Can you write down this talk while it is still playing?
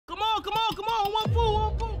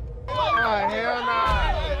hell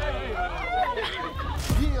nah.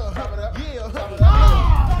 No.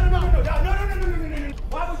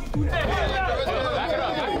 Why would you do that?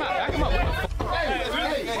 Back him up.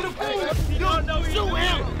 You don't know Shoot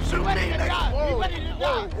him. Shoot him. Whoa.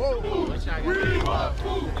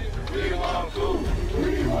 We want food.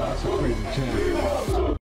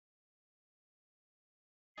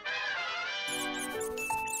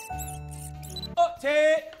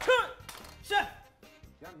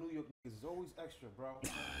 Y'all New York niggas is always extra, bro.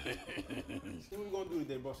 See what we gonna do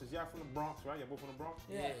today, bro? Since y'all from the Bronx, right? Y'all both from the Bronx?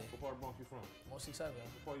 Yeah. What part of the Bronx you from? 167.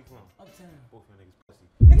 What part you from? Uptown. Both of you niggas pussy.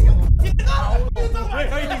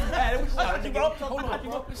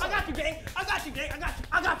 I got you, gang. I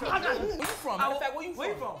got you. Where you from? Matter of fact, where you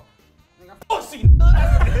from? Pussy.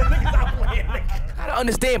 I gotta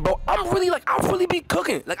understand, bro. I really be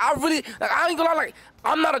cooking. I ain't gonna lie,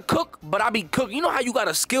 I'm not a cook, but I be cooking. You know how you got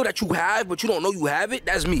a skill that you have, but you don't know you have it?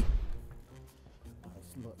 That's me.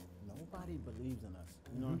 Look, nobody believes in us.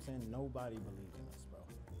 You know what I'm saying? Nobody believes in us, bro.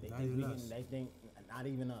 They think not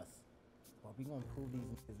even us. But we gonna prove these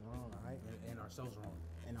niggas wrong, all right? And ourselves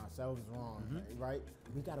wrong. Right?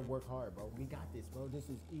 We gotta work hard, bro. We got this, bro. This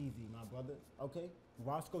is easy, my brother. Okay?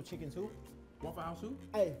 Roscoe chicken soup. Waffle House soup?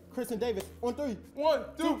 Hey, Chris and Davis, on 3. 1,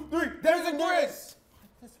 2, 3. Davis and Chris.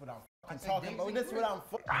 That's what I'm talking about. This is what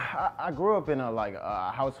I grew up in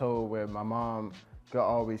a household where my mom could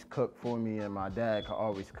always cook for me and my dad could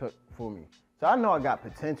always cook for me. So I know I got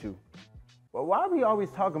potential. But why are we always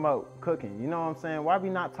talking about cooking? You know what I'm saying? Why are we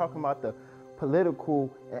not talking about the political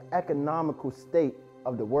and economical state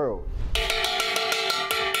of the world?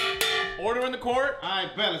 Order in the court. All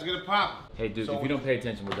right, bet. Let's get it poppin'. Hey, dude, if you don't pay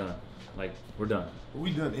attention, we're done. We're done.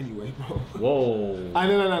 We done anyway, bro. Whoa.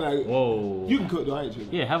 No. Whoa. You can cook though, I ain't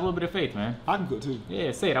tripping. Yeah, have a little bit of faith, man. I can cook too.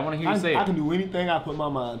 Yeah, say it. I want to hear you say it. I can do anything I put my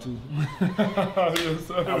mind to. Yes,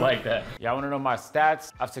 sir. I like that. Y'all want to know my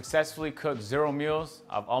stats? I've successfully cooked 0 meals.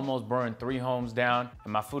 I've almost burned 3 homes down.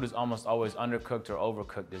 And my food is almost always undercooked or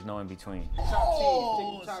overcooked. There's no in between.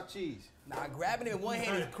 Chopped cheese. Nah, grabbing it with one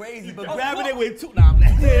hand is crazy, but grabbing it with 2, nah.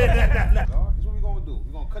 Here's what we gonna do.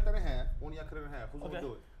 We're gonna cut that in half. One of y'all cut it in half. Who's gonna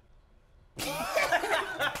do it?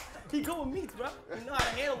 He good with meats, bro. You know how to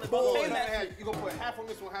handle it. You're gonna put half on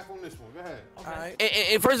this one, half on this one. Go ahead. Okay. All right.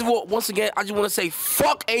 And first of all, once again, I just want to say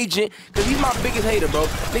fuck Agent, because he's my biggest hater, bro.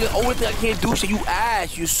 Nigga, only thing I can't do shit, you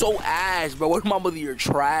ass. You so ass, bro. Where's my mother? You're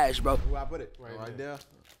trash, bro. Where I put it? Right there.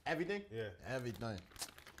 Everything? Yeah. Everything.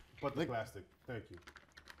 But the plastic. Thank you.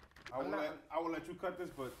 I will let you cut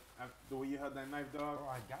this, but the way you held that knife, dog. Bro,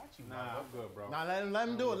 I got you. Nah, I'm good, bro. Nah, let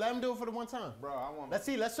him do it. Let him do it for the one time. Bro, I want. Let's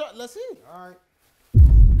see. Let's see. All right.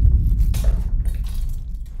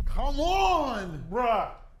 Come on,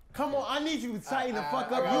 bruh. Come on, I need you to tighten the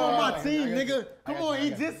fuck up. You on my team, nigga. Come on,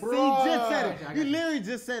 he just said it. You literally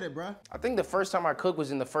just said it, bruh. I think the first time I cooked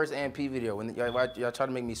was in the first AMP video when y'all tried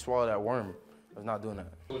to make me swallow that worm. I was not doing that.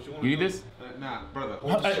 You need this? Nah, brother.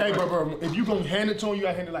 Hey, bro, if you gonna hand it to him, you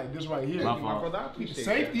gotta hand it like this right here. My fault. Brother, I appreciate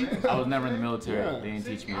safety. I was never in the military. Yeah. They didn't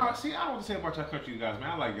teach me. See, I don't want to say about your country, you guys,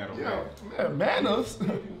 man. I like that over there. Yeah, manners.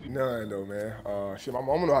 None though, man. Shit, my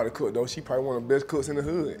mama know how to cook though. She probably one of the best cooks in the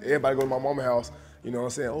hood. Everybody go to my mama's house, you know what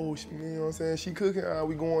I'm saying? Oh, you know what I'm saying? She cooking,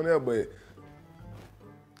 we going there, but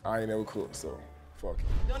I ain't never cooked, so fuck it.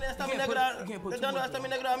 ¿De está mi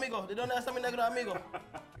negro amigo?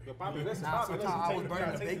 Yo, Poppy, listen, I was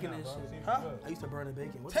burning the bacon and shit. Huh? I used to burn the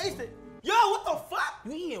bacon. Taste it. Yo, what the fuck?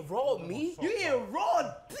 You eating raw meat? You eating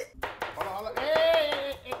raw dick? Hold on.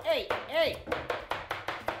 Hey.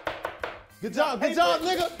 Good job,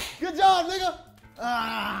 nigga. Good job, nigga.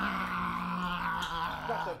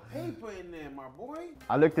 Got the paper in there, my boy.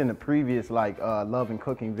 I looked in the previous love and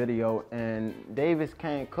cooking video, and Davis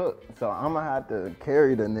can't cook, so I'm gonna have to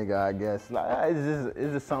carry the nigga, I guess.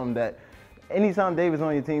 It's just something that anytime Davis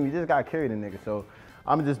on your team, you just gotta carry the nigga. So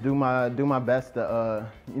I'm gonna just do my best to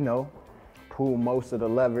pull most of the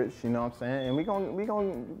leverage, you know what I'm saying? And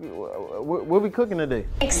what we cooking today?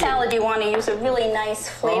 Egg salad, you want to use a really nice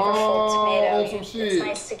flavorful tomato. It's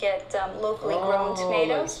nice to get locally grown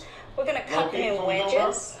tomatoes. We're gonna cut them in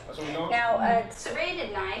wedges. Now, a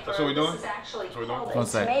serrated knife, or this is actually called a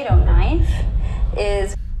tomato knife,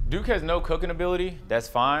 is... Duke has no cooking ability. That's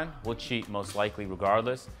fine. We'll cheat most likely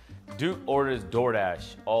regardless. Duke orders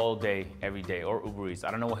DoorDash all day, every day, or Uber Eats.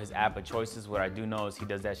 I don't know what his app of choice is. What I do know is he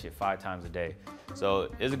does that shit 5 times a day. So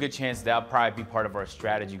there's a good chance that'll probably be part of our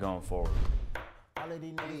strategy going forward. All of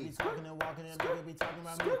these niggas be talking and walking and niggas be talking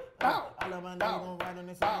about me. All of my niggas gon' ride on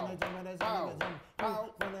this side and they jump on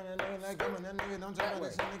that nigga jump. That nigga don't jump on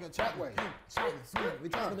that nigga chat way. We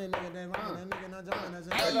talking that nigga that ride that nigga not jumping that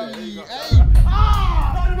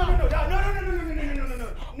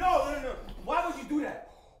nigga. No.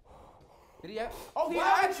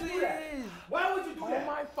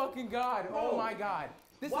 fucking God. Oh my God.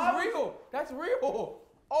 This is real. That's real.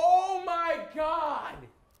 Oh my God.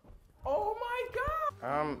 Oh my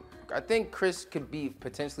God. I think Chris could be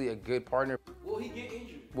potentially a good partner. Will he get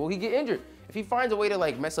injured? Will he get injured? If he finds a way to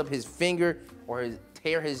like mess up his finger or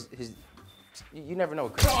tear his you never know.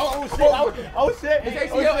 Chris. Oh shit!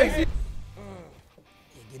 His ACL. Yeah,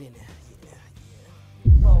 get in there.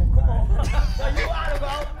 Oh, come on. Yo, you wild,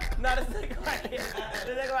 bro. Nah, this nigga right here. This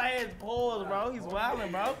nigga right here is paused, bro. He's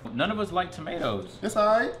wildin', bro. None of us like tomatoes. It's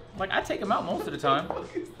alright. Like, I take them out most of the time.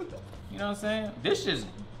 You know what I'm saying? This just,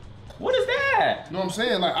 what is that? You know what I'm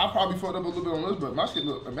saying? Like, I probably fucked up a little bit on this, but my shit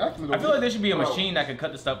look immaculate. I feel like there should be a machine that can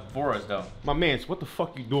cut the stuff for us, though. My mans, what the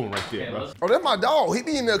fuck you doing right there, bro? Oh, that's my dog. He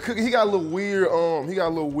be in there cooking. He got a little weird,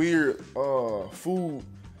 food.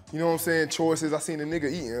 You know what I'm saying? Choices. I seen the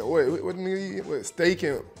nigga eating. What the nigga eating? What,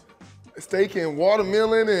 steak and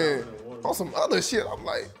watermelon and on some other shit. I'm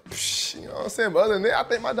like, psh, you know what I'm saying? But other than that, I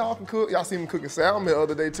think my dog can cook. Y'all seen him cooking salmon the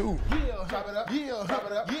other day too. Yeah, chop it up. Yeah, chop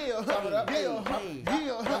it up. Yeah, chop it up. Yeah,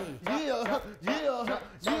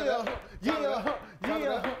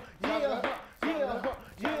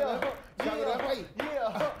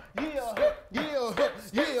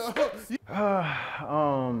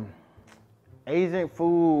 Asian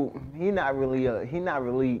food, he not him. You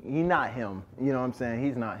know what I'm saying?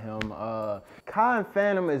 He's not him. Kai and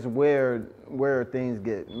Fanum is where things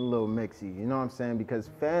get a little mixy. You know what I'm saying? Because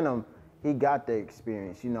Fanum, he got the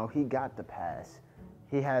experience. You know, he got the pass.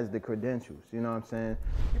 He has the credentials. You know what I'm saying?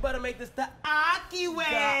 You better make this the Aki way.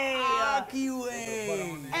 The Aki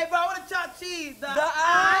way. Hey, bro, I want to chop cheese. The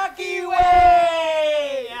Aki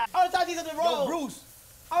way. I want to chop cheese on the roll. Yo, Bruce.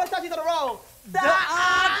 I want to chop cheese on the roll. The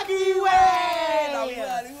Aki way.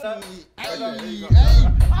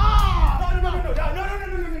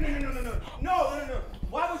 No.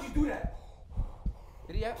 Why would you do that?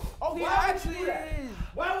 Did he have? Oh, he actually is.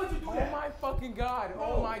 Why would you do that? Oh my fucking God. No.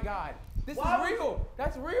 Oh my God. This is Why real.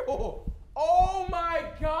 That's real. Oh my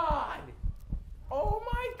God. Oh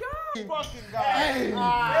my God. Fucking God. Hey. Shit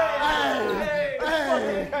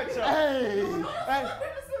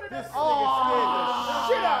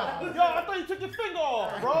out. Yo, I thought you took your finger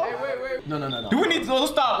off, bro. Hey, wait. No. Do we need to,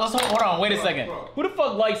 let's stop, hold on, wait a second. Who the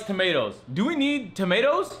fuck likes tomatoes? Do we need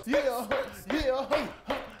tomatoes? Yeah.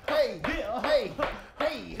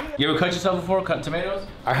 You ever cut yourself before cutting tomatoes?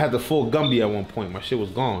 I had the full Gumby at one point. My shit was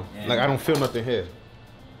gone. Yeah. Like, I don't feel nothing here.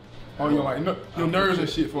 Oh, you're like, your nerves and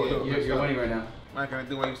shit for it. You're winning right now. My kind of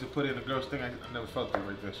thing I used to put in a girl's thing, I never felt that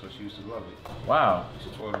right there, so she used to love it. Wow. I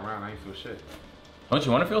used to twirl it around, I ain't feel shit. Don't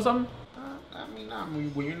you want to feel something? I mean, nah,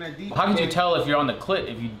 when you're in that deep. How could you tell if you're on the clit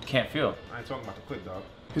if you can't feel? I ain't talking about the clip, dog.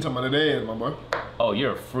 He's talking about the dad, my boy. Oh,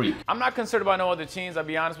 you're a freak. I'm not concerned about no other teams, I'll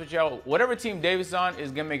be honest with y'all. Whatever team Davis is on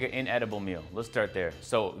is gonna make an inedible meal. Let's start there.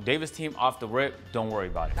 So, Davis team off the rip, don't worry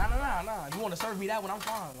about it. Nah. If you want to serve me that one, I'm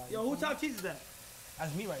fine. Like, yo, who top cheese is that?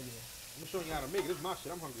 That's me right there. I'm showing you how to make it. This is my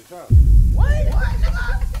shit. I'm hungry as hell. What,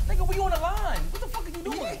 nigga, we on the line. What the fuck are you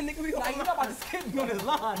doing? Yeah, nigga, we on the line. You're not about to skip me on this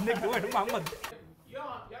line, nigga. Where my mother?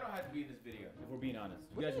 Y'all don't have to be in this video, if we're being honest.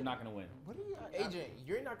 You guys are not gonna win. What are you, Agent?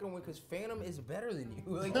 You're not gonna win because Fanum is better than you.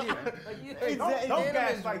 Like, Don't Fanum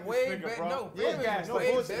gaslight is this way nigga, better. bro. No, Yeah, Fanum gas, is no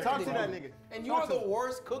way bullshit. better Talk than to that you. nigga. And you are the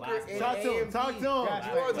worst cooker in Talk to him. AMP. Talk to him. You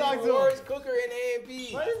are Talk the to him. worst cooker in AMP.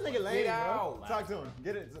 Why this nigga lame, Get bro? out. Talk to him.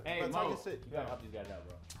 Get it. Hey, talk Mo, your shit. you gotta help these guys out,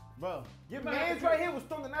 bro. Bro. Your man's right here was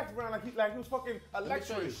throwing the knife around like he was fucking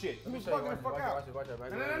electric and shit. He was fucking the fuck out.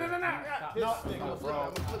 No.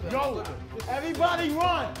 Yo, everybody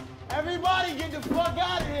run. Everybody get the fuck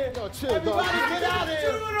out of here. Yo, chill, everybody get out of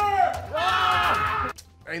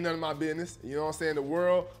here. Ain't none of my business. You know what I'm saying? The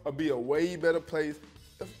world will be a way better place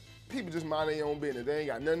if people just mind their own business. They ain't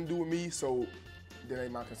got nothing to do with me, so that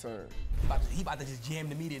ain't my concern. He about to just jam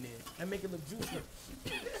the meat in there and make it look juicy.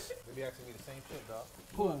 They be asking me the same shit, dog.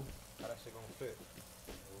 Who? How that shit gonna fit?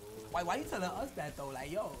 Why you telling us that though?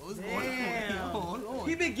 Like, yo, what's going on?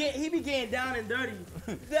 He be getting down and dirty.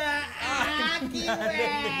 The Aki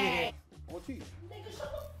way. What cheese?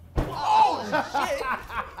 Oh shit!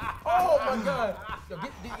 Oh my God. Yo,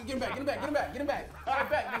 get him back. Fight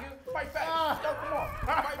back, nigga. Fight back. Yo, come on.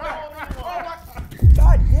 Fight back. Oh my.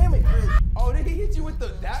 God damn it, Chris. Oh, did he hit you with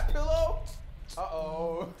that pillow?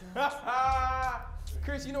 Uh-oh.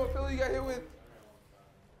 Chris, you know what pillow you got hit with?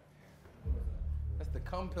 That's the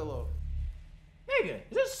cum pillow. Nigga,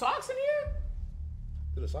 is there socks in here?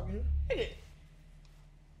 Is there a sock in here? Nigga.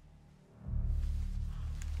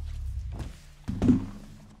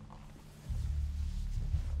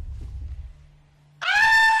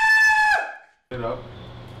 It up,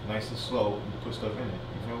 nice and slow, and put stuff in it.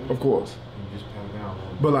 You feel me? Of course. And you just pound down a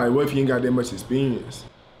little bit. But like, what if you ain't got that much experience?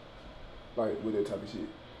 Like, with that type of shit?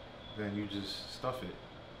 then you just stuff it.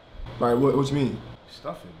 Like what you mean?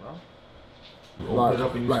 Stuff it, bro.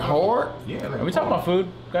 Like hard? Yeah. Are we talking about food,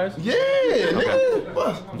 guys? Yeah, Okay.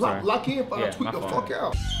 nigga. Lock in, but Yeah, tweak the my fuck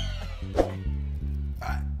fault. out.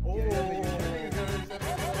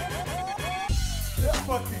 This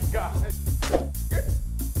fucking guy.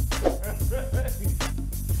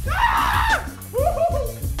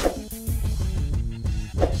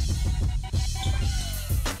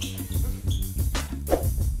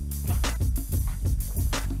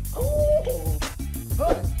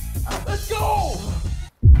 Let's go!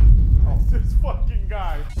 This fucking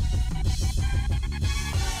guy.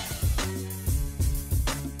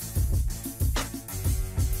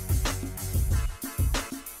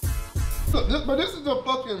 But this is a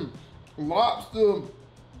fucking lobster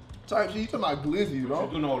type shit. You talking about glizzy, bro?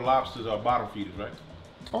 You do know lobsters are bottom feeders, right?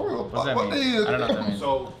 I don't know What's that what mean? they is. I don't know what that means.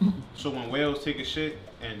 So when whales take a shit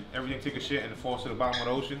and everything take a shit and it falls to the bottom of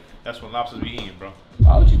the ocean, that's when lobsters be eating, bro.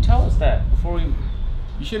 Why would you tell us that before we?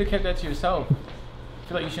 You should have kept that to yourself. I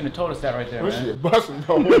feel like you shouldn't have told us that right there, This man. shit busting,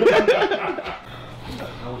 though. Now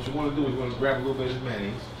what you want to do is you want to grab a little bit of this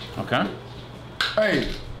mayonnaise. Okay. Hey,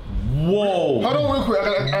 Whoa. hold on real quick. I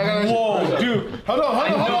gotta Whoa, dude. Hold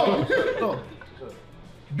on.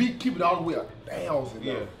 Keep it all the way 1,000.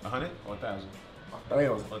 Yeah, 100 or 1,000?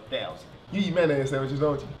 1,000. 1,000. You eat mayonnaise sandwiches,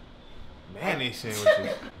 don't you? Mayonnaise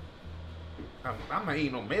sandwiches. I'm not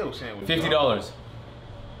eating no mayo sandwich. $50.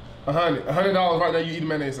 $100 right now. You eat a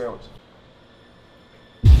mayonnaise sandwich.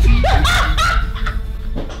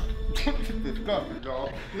 Disgusting, dog.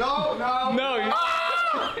 No.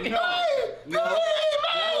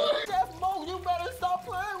 Chef Mo, you better stop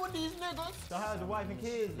playing with these niggas. So how's the wife and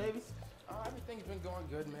kids, Davis? Everything's been going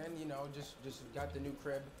good, man. You know, just got the new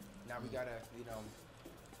crib. Now we gotta,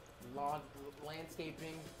 lawn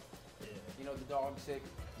landscaping. Yeah. You know, the dog's sick.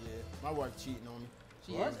 Yeah. My wife cheating on me.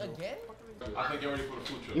 She is again? I think you're ready for the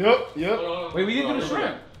food trip. Yep. Wait, we didn't do the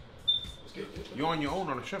shrimp. You're on your own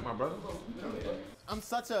on the shrimp, my brother. I'm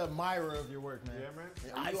such an admirer of your work, man. Yeah, man.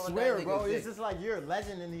 I You on swear, that bro. nigga's It's dick. just like you're a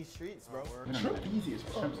legend in these streets, bro. Shrimp easy as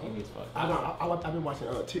fuck. Easy as fuck. I've been watching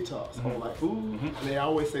TikToks on like food, and they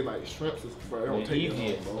always say like shrimps is, bro. They don't take it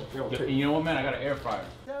Easy. long, bro. They don't Yo, take you know what, man? I got an air fryer.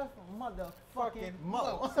 Chef motherfucking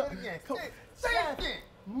Mo. Say it again. Say it again.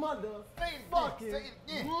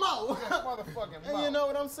 Motherfucking Mo. Motherfucking And you know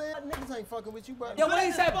what I'm saying? Niggas ain't fucking with you, bro. Yo, when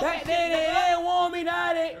he said back then they didn't want me,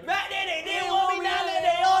 now they. Back then they didn't want me, now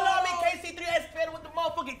they all on me. KC3S fed with the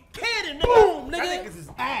motherfucking kid and boom, nigga. That nigga's his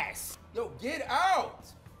ass. Yo, get out.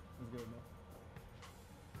 It's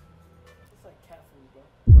like cat food,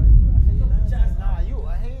 bro. Nah, you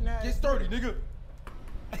a hating ass. Get sturdy, nigga.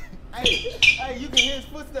 Hey, you can hear his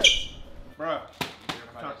footsteps. Bruh, I'm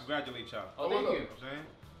trying to congratulate y'all. Oh, thank you. You know what I'm saying?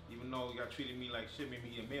 Even though y'all treated me like shit, made me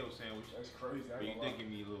eat a mayo sandwich. That's crazy. But you did give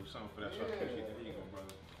me a little something for that, so I appreciate that. Here you go,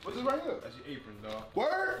 brother. What's this right here? That's your apron, dog.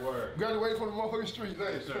 Word? Word. Graduated from the motherfucking street.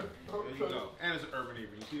 Yes, sir. There you go. And it's an urban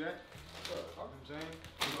apron. You see that? You know what I'm saying?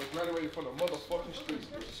 Graduated from the motherfucking street.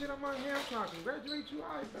 Shit, I'm out here. I'm trying to congratulate you.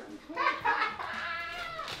 All right, man.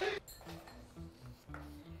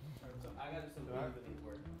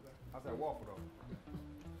 How's that waffle though?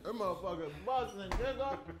 That motherfucker busting,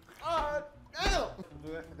 nigga. Oh, damn.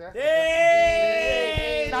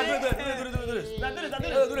 Hey! Now do this. Now do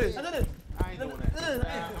this. I ain't doing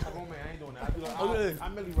that. Come on, man. I ain't doing that.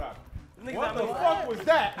 I'm Millie Rock. What the fuck was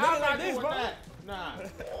that? I'm not this, doing bro. that. Nah.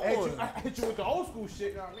 I hit you with the old school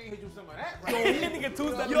shit. Now I hit you with some of that. Yo, Right? he nigga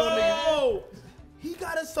two-stepping on nigga. Yo! He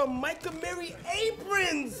got us some Micah Mary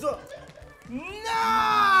aprons.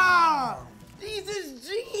 Nah! These is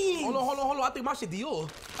jeans. Hold on. I think my shit Dior.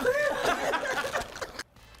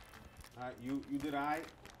 All right, you did all right.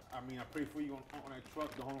 I mean, I pray for you on that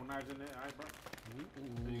truck, the whole knives in there. All right, bro?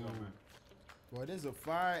 There you go, man. Boy, this is a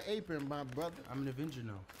fire apron, my brother. I'm an Avenger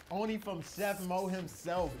now. Only from Chef Mo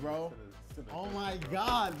himself, bro. Oh my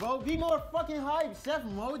God, bro. Be more fucking hype. Chef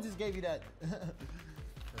Mo just gave you that. Thank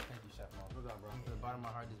you, Chef Mo. From the bottom of my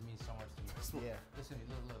heart, this means so much to me. Yeah. Listen,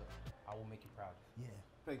 look. I will make you proud. Yeah.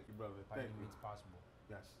 Thank you, brother. By Thank any you. means possible.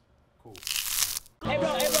 Yes. Cool. Hey,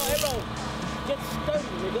 bro. Get sturdy,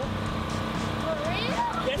 nigga. For real?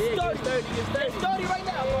 Get sturdy. Get sturdy right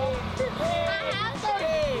now, bro.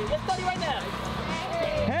 Hey, get sturdy right now.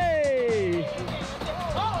 Hey.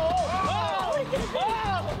 Oh.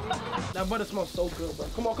 That butter smells so good, bro.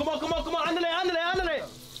 Come on. Andale.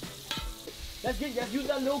 Let's use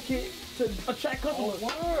that little kid to attract customers. Oh,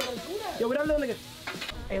 word. Let's do that. Yo, with that little nigga.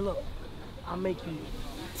 Hey, look. I'll make you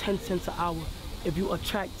 10 cents an hour if you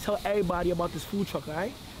tell everybody about this food truck, all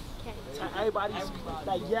right? Okay. Tell everybody,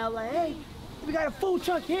 like, yell, like, hey, we got a food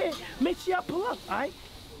truck here. Make sure y'all pull up, all right?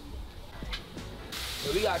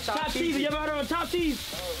 Yeah, we got chopped cheese. You ever heard of chopped cheese?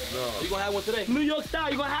 No. You gonna have one today? New York style.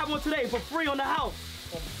 You gonna have one today for free on the house.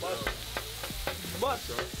 But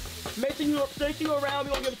make sure you around.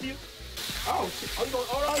 We gonna give it to you. Oh, shit. You going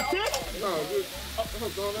shit? No,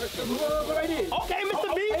 good. Right here. Okay,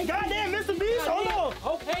 Mr. B. Goddamn, Mr. B. Hold on.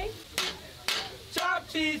 Okay. Chop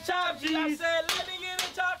cheese, chop cheese. I said, let me get a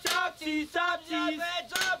chop cheese, chop cheese. I said,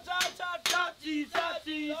 chop cheese, chop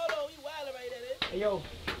cheese. Hold on, you wildin' right there. Hey, yo.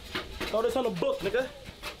 Throw this on the book, nigga.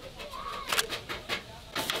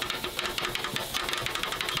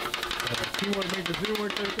 You want to make the video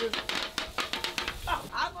work like this?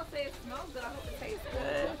 I'm gonna say it smells good. I hope it tastes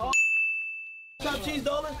good. Chopped cheese,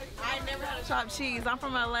 Dolan? I ain't never had a chopped cheese. I'm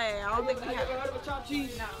from LA. I don't think we have. Ever heard of a chopped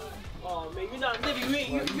cheese? No. Oh man, you're not living. You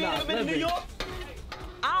ain't never been to New York?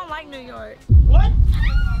 I don't like New York. What?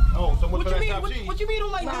 Oh, someone What you mean? What you mean you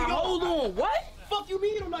don't like New York? Hold on. What? Fuck you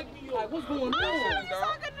mean you don't like New York? What's going on?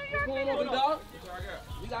 New York. Dog?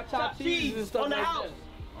 We got chopped cheese and stuff on the like house.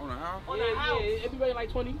 that. On the house? On the house. Yeah, everybody like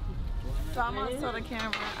 20. So I'm gonna tell the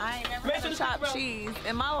camera. I ain't never had a chopped cheese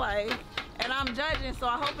in my life. And I'm judging, so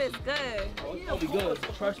I hope it's good. Oh, it's gonna be good.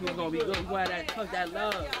 Trust me, it's gonna be good. You gonna have that touch, that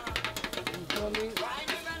love. You feel me?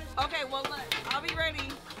 Okay, well look, I'll be ready.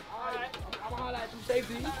 Alright. I'm gonna holler at you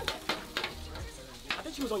safely. I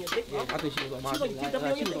think she was on your dick, bro. I think she was on my dick. She was on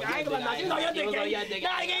your dick. I ain't gonna lie. She was on your dick. She was on your dick. Nah,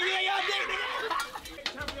 I ain't your dick,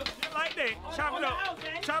 nigga. Like that. Chop it up.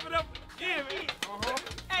 Chop it up. Yeah, man.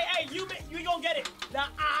 Hey, you gonna get it the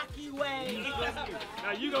Aki way.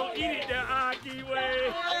 Now you gonna eat it the Aki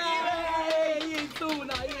way. Hey, he ain't too.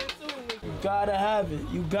 Nah, he ain't too. You gotta have it.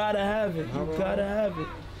 You gotta have it. You gotta have it.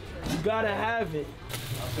 You gotta have it.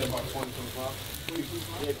 I'll say about 20, 25.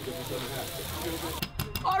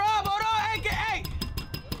 Hold on. Hey.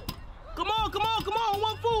 Come on.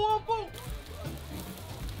 One food.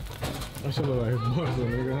 That shit look like muscle,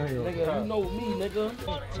 nigga. Nigga, you know me, nigga.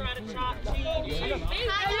 Try to chop cheese. Hey,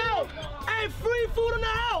 yo. Hey, free food in the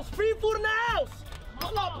house.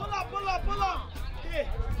 Pull up. Here.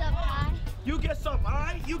 You get some, all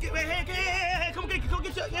right? You get, hey, come get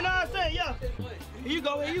your, you know what I'm saying? Yeah. Here you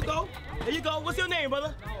go. What's your name,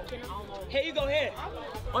 brother? Here you go, here.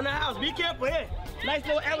 On the house, be careful, here. Nice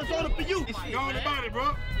little Arizona for you. Go on the body,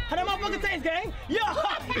 bro. How that motherfucker taste, gang? Yeah.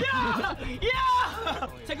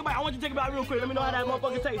 Take a bite. I want you to take a bite real quick. Let me know how that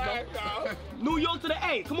motherfucker tastes, man. New York to the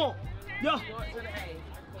A. Come on. Yeah.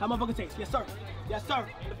 How motherfucker taste? Yes, sir.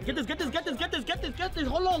 Get this.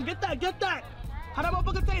 Hold on. Get that. How that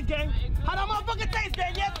motherfucker taste, gang?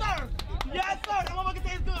 Yes, sir. That motherfucker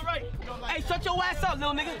tastes good, right? Hey, shut your ass up,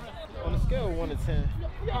 little nigga. On a scale of 1 to 10,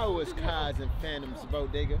 how was Kai and Fanum's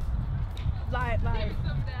bodega? Like,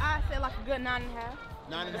 I say like a good 9.5.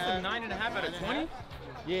 9.5? 9.5 out of 20?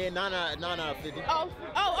 Yeah, 9 out of 50. Oh,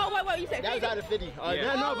 wait, you said 50? That was out of 50.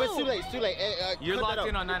 Yeah. No, but it's too late. You're locked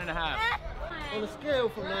in on 9.5. On a scale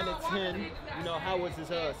from 9 to 10, you know, how was his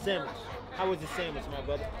sandwich? How was his sandwich, my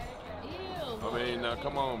brother? I mean,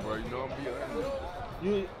 come on, bro. You know I'm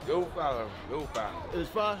be Go fire. It was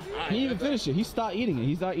fire? He didn't even finish it. He stopped eating it.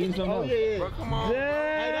 He started eating something else. Yeah. Bro, come on.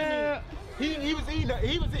 Yeah. He was eating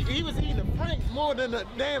the Franks more than the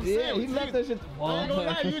damn sandwich. Yeah, he left that shit. I ain't gonna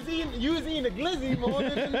lie, you was eating the glizzy more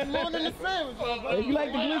than the sandwich. If you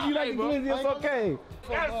like the glizzy, it's okay.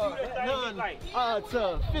 From 9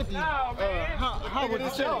 to 50. How was the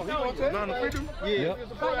show? 9 to 50? Yeah.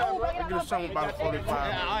 I get something about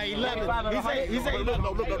 45. 11. He said look,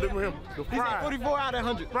 look him. The he said 44 out of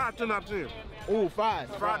 100. Fried 10 out of 10. Ooh,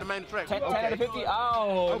 5. Fried the main track. 10 out of 50?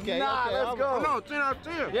 Oh, okay, nah, okay, let's go. No, 10 out of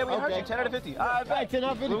 10. Yeah, we heard you. 10 out of 50. All right, back. 10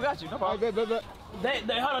 out of 50. We got you. No problem. They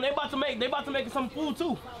hold on. They about to make some food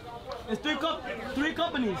too. It's three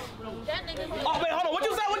companies. Oh wait, hold on. What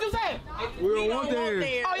you say? We don't want that.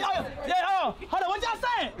 Oh yeah. Hold on. What y'all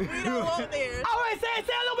saying? We don't want theirs. All right, say it a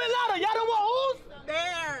little bit louder. Y'all don't want who's?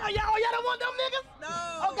 There. Y'all don't want them niggas? No.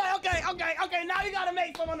 Okay. Now you gotta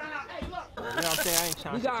make some on the house. Hey, look. You know what I'm saying? I ain't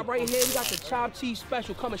trying. We got right here. We got the chopped cheese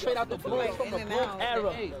special coming straight out the Bronx from the Bronx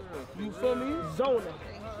era. You feel me? Zona.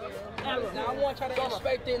 Now I want y'all to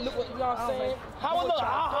inspect it. Look what you know what I'm saying.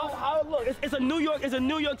 How it look? It's a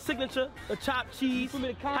New York signature. The chopped cheese.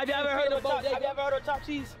 Have you ever heard of chopped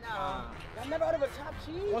cheese? No. I've never heard of a chopped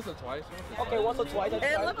cheese. Once or twice. Okay, once or twice.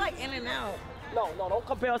 It looked like In-N-Out. No, don't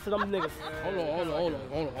compare us to them niggas. Hold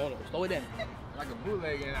on. Slow it down. Like a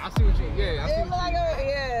bootleg, and I see what you. Yeah, I see. It looked like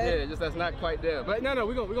Yeah, just that's not quite there. But no,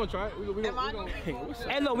 we gonna try it. We gonna.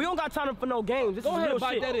 Hey, look, we don't got time for no games. This Go is ahead real and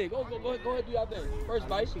bite shit. that in. Go ahead, do your thing. First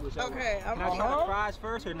bite. Okay, I'm Can I try the fries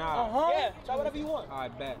first or not? Yeah, try whatever you want. All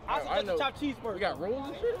right, bet. I suggest the chopped cheese first. We got rolls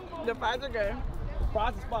and shit. The fries are good.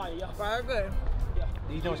 Fries is fire, yeah. Fries are good.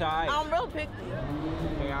 These don't alright. I'm real picky.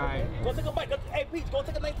 Okay, alright. Go take a bite. Hey, Peach, go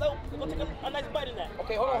take a nice bite in that.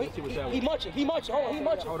 Okay, hold on. He munching. Hold on, he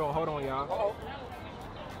munching. Hold on, y'all.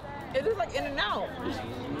 Is this like in and out?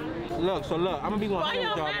 Look, I'm gonna be one. Why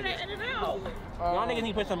y'all mad at in and out? Y'all niggas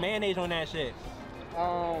need to put some mayonnaise on that shit.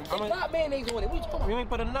 It's not mayonnaise on it. What you talking about? You ain't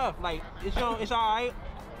put enough. Like, it's alright.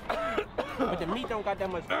 But the meat don't got that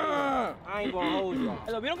much flavor. I ain't gonna hold y'all.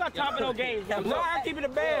 Look, we don't got time for no games. No, I keep it a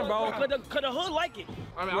band, bro. Cause the hood like it.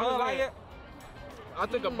 I mean, I like it. I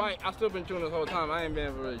took a bite. I still been chewing this whole time. I ain't been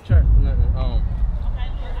able to really check nothing.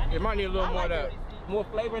 It might need a little more of that. More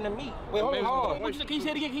flavor in the meat. Wait, hold on. Can you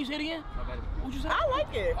say it again? What you say? I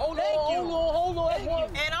like it. Hold on.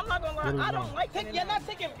 And I'm not gonna lie, I don't like it. You're not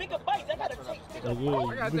taking bigger bites. I gotta take bigger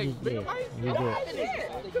bites. I gotta take bigger bites?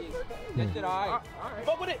 That shit alright.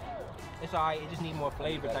 Fuck with it. It's alright, it just need more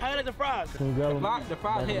flavor. How like the fries? The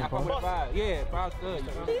fries hit, I fuck with the fries. Yeah, fries good.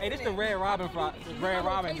 Hey, this the Red Robin fries. Red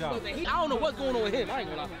Robin job. I don't know what's going on with him. I ain't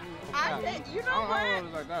gonna lie. You know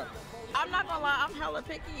what? I'm not gonna lie, I'm hella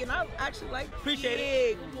picky and I actually like Appreciate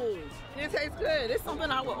big foods. It tastes good. It's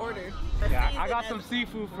something I would order. Yeah, I got some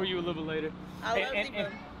seafood for you a little bit later. I love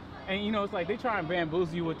seafood. And you know, it's like they try and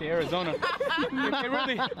bamboozle you with the Arizona.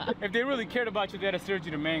 if they really cared about you, they'd have served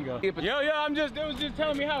you the mango. They was just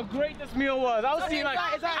telling me how great this meal was. I was seeing like,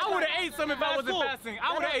 I would have ate some if I wasn't fasting.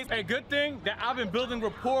 I would have ate. Hey, good thing that I've been building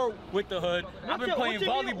rapport with the hood. I've been playing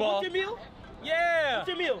volleyball. What's your meal? Yeah. What's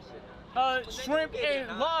your meal? Shrimp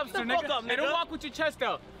and lobster, nigga. Hey, don't walk with your chest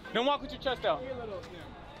out. Don't walk with your chest out.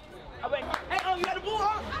 Hey, you had the bull,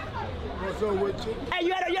 huh? What's up with you? Hey,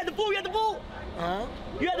 you had the bull? Huh?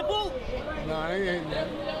 You had the bull? No, I ain't that.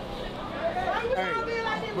 Hey,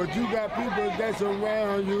 but you got people that's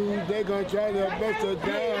around you, they gonna try their best to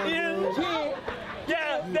down you.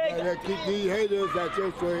 Yeah, you gotta keep these haters at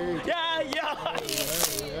your face. Yeah.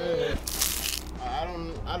 Hey.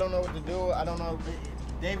 I don't know what to do. I don't know.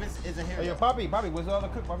 Davis isn't here. Hey, yo, Poppy, where's the other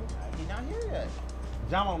cook, Poppy? He's not here yet.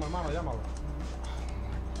 Llámalo, mi hermano, llámalo.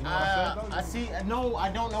 You know what I said, though? No,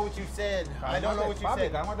 I don't know what you said. I don't know what you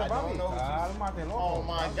said. I don't know what you said. Oh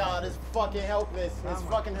my God, it's fucking helpless. It's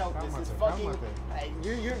fucking helpless. It's fucking. Hey,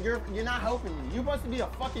 you're not helping me. You're supposed to be a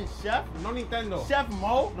fucking chef. No Nintendo. Chef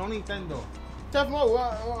Mo. No Nintendo. Chef Mo,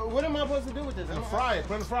 what am I supposed to do with this? In the fryer.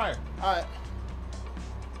 Put in the fryer. All right.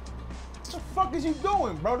 What the fuck is you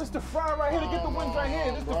doing, bro? This the fryer right here to get the wings right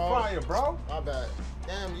here. This the fryer, bro. My bad.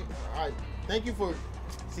 Damn, you. All right. Thank you for.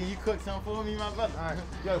 See, you cooked something for me, my brother. All right.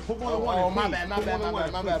 Yo, put one on one. Oh, my bad. More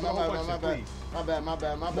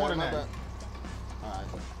than that. All right.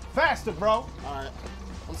 Faster, bro. All right.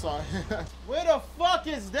 I'm sorry. Where the fuck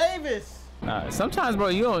is Davis? Sometimes, bro,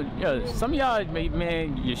 you don't. Yo, some of y'all,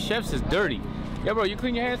 man, your chefs is dirty. Yo, bro, you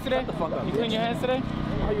clean your hands today? Shut the fuck up. You clean your hands today?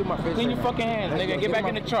 How you my face? Clean your fucking hands, nigga. Get back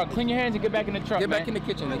in the truck. Clean your hands and get back in the truck, Get man. back in the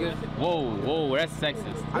kitchen, nigga. Whoa, that's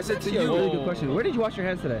sexist. I said to you. Really good question. Where did you wash your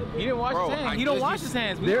hands today? He didn't wash his hands. He don't wash his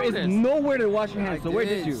hands. There is nowhere to wash your hands. So where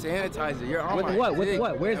did you? Sanitizer. You're on With my what? With dick.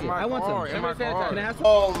 what? Where is In it? my I want car, some. in my car. Can I have some?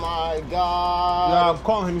 Oh my God. Yeah, I'm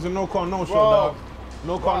calling him. He's a no call, no show, dog.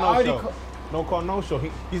 No call, no show. No call, no show.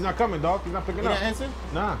 He's not coming, dog. He's not picking up. He didn't answer?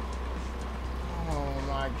 Nah. Oh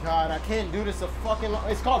my God, I can't do this a fucking long.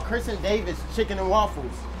 It's called Chrisnxtdoor Chicken and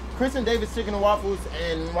Waffles. Chrisnxtdoor Chicken and Waffles,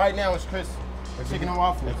 and right now it's Chris Chicken and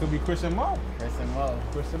Waffles. It could be Chris and Mo. Chris and Mo.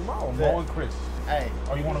 Chris and Mo. Mo and Chris. Hey.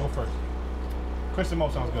 Oh, you want to go first? Chris and Mo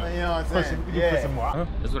sounds good. You know what I'm saying? Chris and Mo.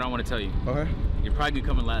 That's what I want to tell you. Okay. You're probably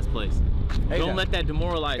gonna come in last place. Don't let that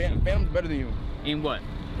demoralize you. Fanum's better than you. In what?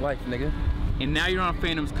 Life, nigga. And now you're on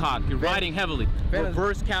Fanum's cock. You're riding heavily.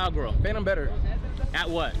 Reverse cowgirl. Fanum better. At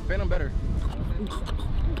what? Fanum better.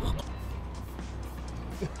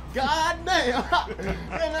 God damn. You know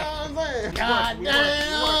what I'm saying? God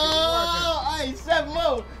damn. Hey, Chef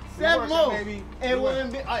Mo. Chef Mo. It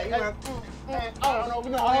wouldn't be. Oh, no,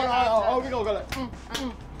 hold on. Oh, we gonna go like.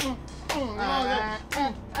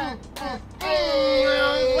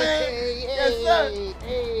 Yes, sir.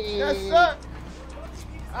 Yes, sir.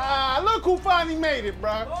 Look who finally made it,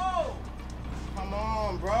 bro. Oh. Come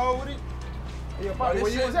on, bro. What Yo, Bobby,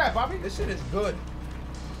 where you was at, Bobby? This shit is good.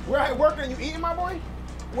 We're at work and you eating, my boy?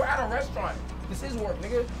 We're at a restaurant. This is work,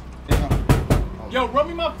 nigga. Yo, rub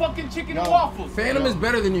me my fucking chicken and waffles. Fanum is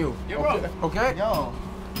better than you. Yo, bro. Okay? Yo.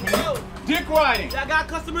 Dick riding. I got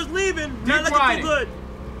customers leaving. Dick Not riding. looking too good.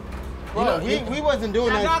 Bro, we wasn't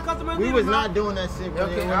doing that. We was not doing that shit.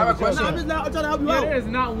 Okay, I have a question. I'm trying to help you out. There is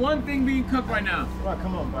not one thing being cooked right now. Bro,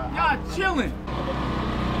 come on, bro. Y'all chilling.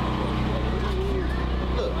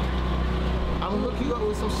 Look, I'm gonna hook you up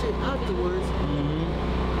with some shit afterwards.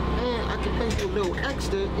 And I to pay you a little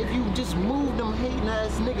extra if you just move them hating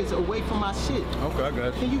ass niggas away from my shit. Okay, I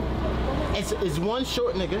got you. Can you? It's one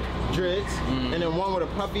short nigga, dreads, and then one with a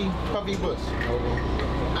puffy bush.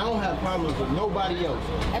 I don't have problems with nobody else.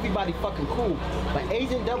 Everybody fucking cool. But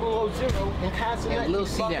Agent 000 and Kai Cenat, Lil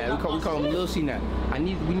Cenat. We call him Lil Cenat.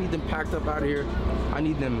 We need them packed up out of here. I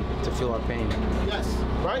need them to feel our pain. Yes,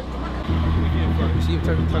 right? You see him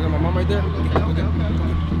talking to my mom right there? Okay.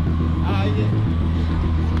 Yeah.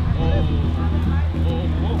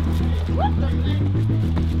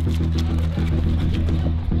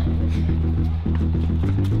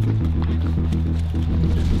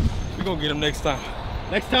 We're gonna get him next time.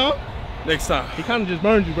 Next time? Next time. He kind of just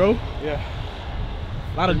burned you, bro. Yeah.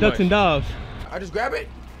 A lot of ducks and doves. I just grab it.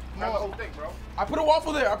 Grab the whole thing, bro. I put a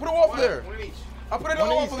waffle there. One each. I put it in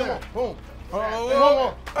a waffle there. Boom.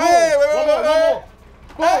 Oh, Hey, wait.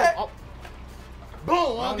 Hey.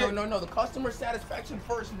 Boom. No. The customer satisfaction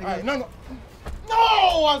first, nigga. All right, no. No,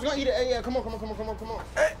 I was gonna eat it. Yeah, come on.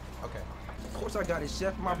 Hey. Okay. Of course I got it,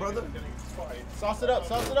 chef, my brother. Sauce it up.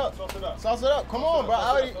 Come on,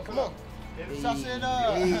 bro. Come on. Sauce it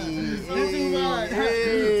up. Do too much.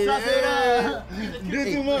 Sauce it up. Do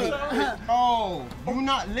too much. Oh, you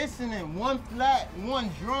not listening. One flat, one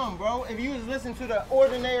drum, bro. If you was listening to the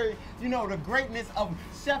ordinary, the greatness of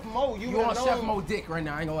Chef Mo, you on Chef Mo dick right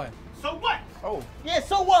now, I ain't gonna lie. So what? Oh. Yeah,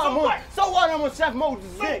 so what? I'm on Chef Mo's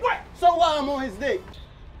dick. So what? I'm on his dick.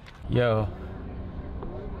 Yo,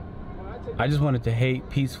 I just wanted to hate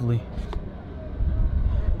peacefully.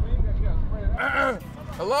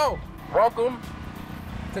 Hello. Welcome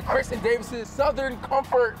to ImDavisss Southern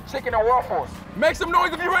Comfort Chicken and Waffles. Make some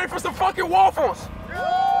noise if you're ready for some fucking waffles.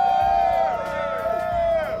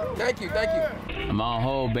 Thank you. I'm on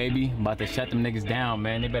hold, baby. I'm about to shut them niggas down,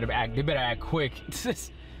 man. They better act quick.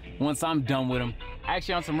 Once I'm done with them.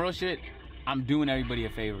 Actually, on some real shit, I'm doing everybody a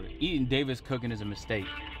favor. Eating Davis cooking is a mistake.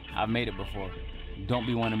 I've made it before. Don't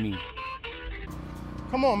be one of me.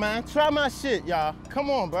 Come on, man. Try my shit, y'all. Come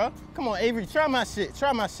on, bro. Come on, Avery. Try my shit,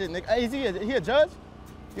 nigga. Hey, is he a judge?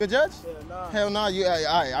 You a judge? Yeah, nah. Hell nah. All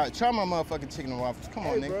right. Try my motherfucking chicken and waffles. Come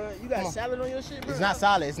on, nigga. Bro, you got salad on your shit, bro? It's not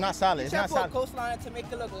solid. It's not solid. You put coastline to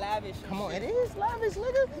make it look lavish. Come on, it is lavish,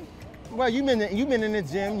 nigga. Well, you been in the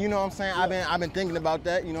gym, you know what I'm saying? Yeah. I've been thinking about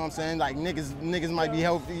that, you know what I'm saying? Like niggas might be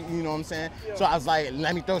healthy, you know what I'm saying? Yeah. So I was like,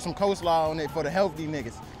 let me throw some coleslaw on it for the healthy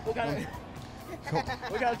niggas. What kind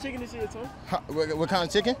of chicken is it, Tony? What kind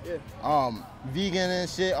of chicken? Yeah. Vegan and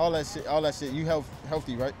shit, all that shit. You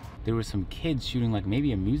healthy, right? There were some kids shooting like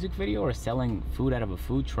maybe a music video or selling food out of a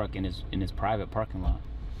food truck in his private parking lot.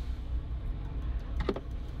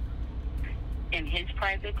 In his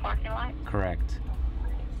private parking lot? Correct.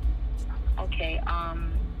 Okay, so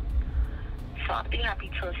I'll be happy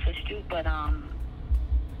to assist you, but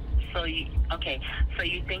so you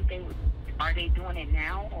think are they doing it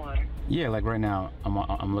now or? Yeah, like right now,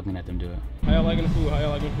 I'm looking at them do it. How y'all liking the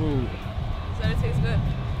food? Said it tastes good.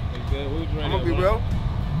 Tastes good. What I'm gonna be real.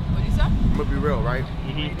 What'd you say? I'm gonna be real, right?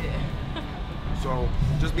 Mm-hmm. So,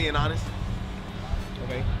 just being honest.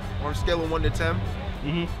 Okay. On a scale of 1 to 10,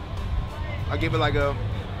 I give it like an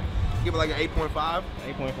 8.5.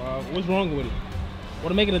 8.5. What's wrong with it? What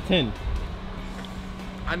to make it a 10?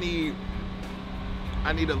 I need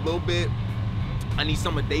a little bit. I need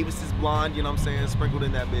some of Davis's blonde, you know what I'm saying, sprinkled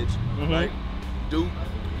in that bitch, right? Duke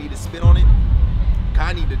need to spit on it.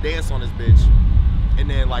 Kai need to dance on this bitch. And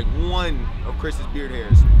then like one of Chris's beard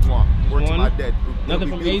hairs. Work to my dead. Nothing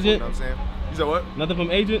from Agent? You know what I'm saying? You said what? Nothing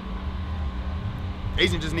from Agent?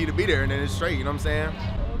 Agent just need to be there and then it's straight, you know what I'm saying?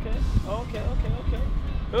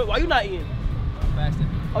 Okay. Why you not eating? I'm fasting.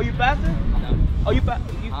 Oh, you fasting? No. Oh, you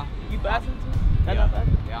fasting too? Yeah.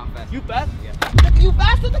 Yeah, I'm fasting. You fasting? Yeah. You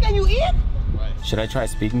fasting? Can you eat? Should I try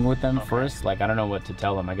speaking with them first? Like I don't know what to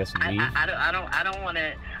tell them. I guess leave. I don't want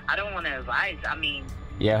to advise. I mean.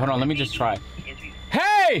 Yeah, hold on. Let me just try.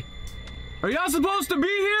 Hey, are y'all supposed to be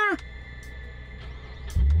here?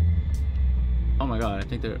 Oh my God, I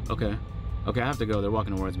think they're okay. Okay, I have to go. They're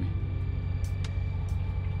walking towards me.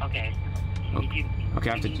 Okay. Okay,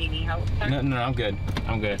 I have to. Do you need any help? No, I'm good.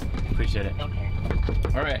 Appreciate it. Okay.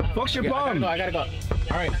 All right. Fuck's your bum. I gotta go.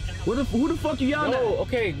 All right. Who the fuck you yelling at?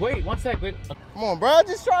 Okay, wait, 1 sec. Wait. Come on, bro.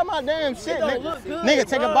 Just try my damn shit, nigga. Good, nigga,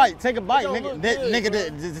 take a bite. Take a bite, It nigga. don't look good,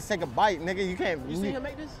 Nigga, just take a bite, nigga. You can't. You see him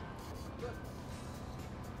make this?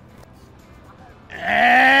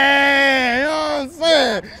 Hey, you know what I'm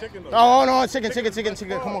saying? Oh, no, chicken.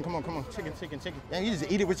 Come on. Chicken. And you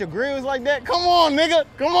just eat it with your grills like that? Come on, nigga.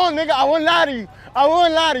 I wouldn't lie to you. I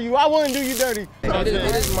wouldn't lie to you. I wouldn't do you dirty. It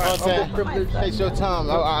is my humble privilege. Take your time.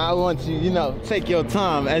 I want you, take your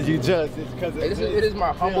time as you judge. It is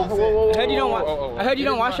my humble. I heard you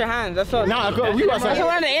don't wash your hands. That's all. Nah, we wash our hands. That's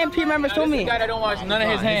one of the AMP members told me. Guy that don't wash none of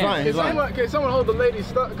his hands. Can someone hold the lady's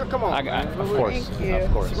stuff? Come on. Of course.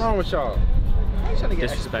 Of course. What's wrong with y'all?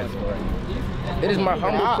 Disrespectful. It is my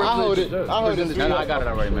humble privilege. I hold it. I got it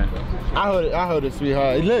already, man. I hold it,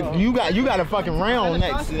 sweetheart. Look, you got a fucking round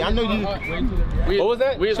next. I know you. What was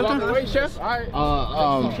that? We just walking away, chef.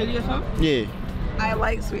 Yeah. I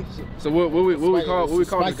like sweet. So what we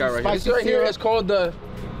call this guy right here? This right here is called the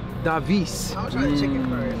ImDavisss. I'll try the chicken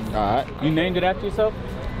first. All right. You named it after yourself?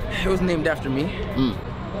 It was named after me.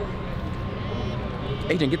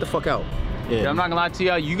 Agent, get the fuck out. Yeah, I'm not gonna lie to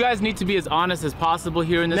y'all. You guys need to be as honest as possible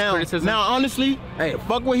here in this criticism. Now, honestly, hey,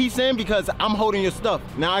 fuck what he's saying because I'm holding your stuff.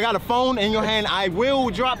 Now, I got a phone in your hand. I will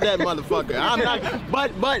drop that motherfucker. I'm not.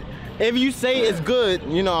 But if you say it's good,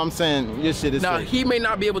 you know what I'm saying, your shit is Now, safe. he may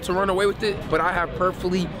not be able to run away with it, but I have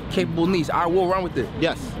perfectly capable knees. I will run with it.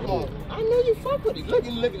 Yes. I know you fuck with it. Look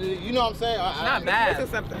at it. You know what I'm saying? It's not bad.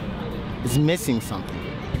 It's missing something.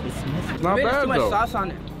 It's not bad, too much sauce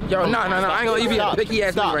on it. Yo, nah. I ain't gonna you being a picky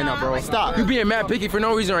ass nigga right now, bro. Stop. You being mad picky for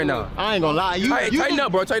no reason right now. I ain't gonna lie. Tighten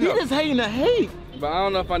up, bro. Tighten up. You just hating the hate. But I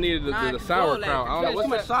don't know if I needed the sauerkraut. I don't know Too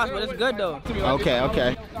much sauce, but it's good though.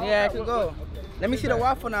 Okay. Yeah, it can go. Let me see the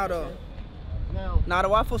waffle now though. Nah, the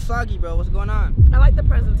waffle's soggy, bro. What's going on? I like the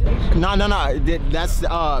presentation. No. That's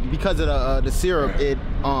because of the syrup. It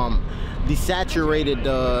desaturated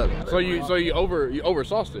the. So you over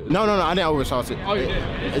sauced it? No, I didn't over sauce it. Oh, you did?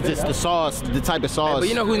 It's just the sauce, the type of sauce. But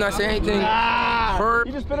you know who's not saying anything? Herb.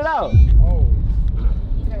 You just spit it out.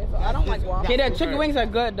 I don't like waffles. Okay, the chicken wings are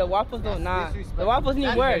good. The waffles don't. Nah, the waffles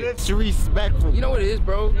need work. Disrespectful. You know what it is,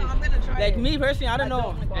 bro? I'm gonna try like me personally, I don't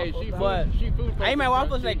know. But I eat my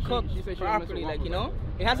waffles like cooked properly, like you know.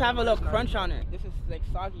 It has to have a little crunch on it. This is like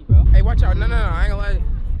soggy, bro. Hey, watch out! No, I ain't gonna lie.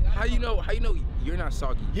 How you know you're not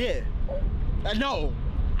soggy? Yeah. No.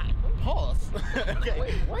 Pause. Okay.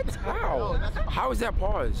 Wait, what? How? How is that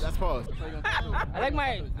pause? That's pause. I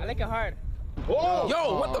like it hard. Whoa.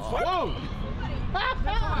 Yo, what the fuck? Whoa.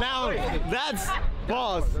 Now that's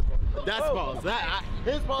pause. That's pause.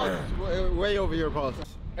 His pause is way over your pause.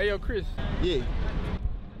 Hey, yo, Chris. Yeah.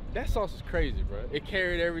 That sauce is crazy, bro. It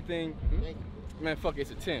carried everything. Man, fuck,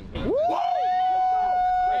 it's a 10. Woo!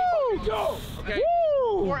 Yo! Okay.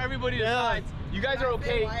 Before everybody decides, you guys are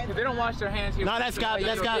okay because they don't wash their hands here. No, that's called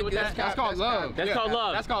love. That's called love.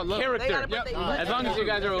 That's called love. Character. As long as you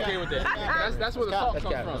guys are okay with it. That's where the salt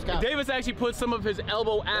comes from. Davis actually put some of his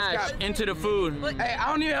elbow ash into the food. Hey, I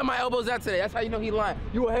don't even have my elbows out today. That's how you know he lying.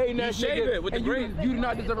 You were hating that shit. You shave it with the green. You do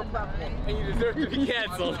not deserve a platform. And you deserve to be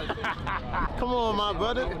canceled. Come on, my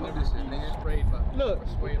brother. Look.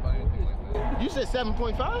 You said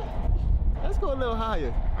 7.5? Let's go a little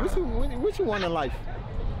higher. What you want in life?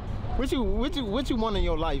 What you want in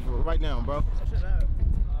your life right now, bro?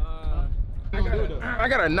 I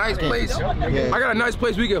got a nice place. I got a nice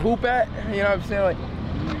place we can hoop at. You know what I'm saying? Like,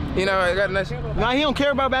 you know, I got a nice. Nah, he don't care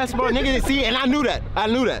about basketball, nigga. See, and I knew that.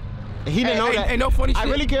 He didn't know that. Ain't no funny shit. I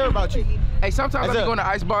really care about you. Hey, sometimes I be going to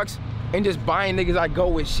Icebox and just buying niggas I go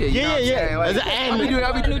with shit. You know what I'm saying? Like,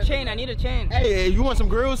 I need a chain. I need a chain. Hey, you want some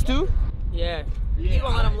grills too? Yeah. You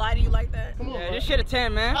gonna let him lie to you like that? Yeah, this shit a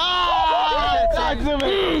 10, man. Talk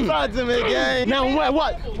to me, gang. Now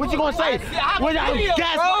what you gonna say? I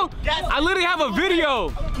literally have a video.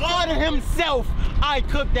 God himself, I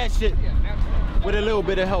cooked that shit with a little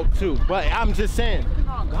bit of help too. But I'm just saying.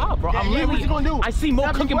 God, bro. What you gonna do? I see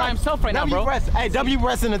Mo cooking by himself right now, bro. Hey, W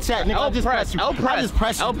press in the chat, nigga. L press. Hey, I just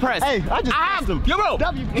pressed him. Yo, bro.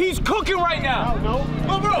 He's cooking right now. No.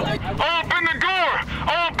 Bro. Open the door.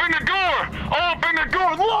 Open the door. Open the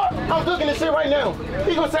door. Look, I'm cooking this shit right now.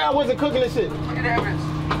 He gonna say I wasn't cooking this shit. Look at Evans.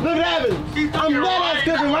 I'm dead ass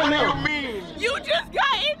cooking right now. What do you mean? You just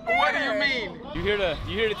got in there. What do you mean? You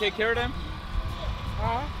here to take care of them?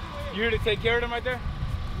 You here to take care of them right there?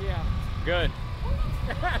 Yeah. Good.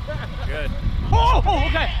 Good. Oh,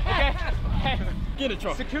 okay. Hey, get a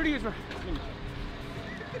truck. Security is. It's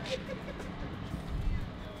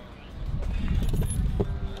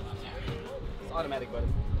automatic, buddy.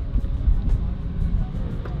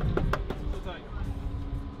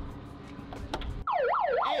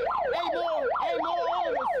 Hey, more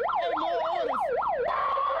orders.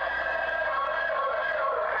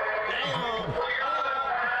 Damn.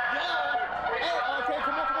 Okay,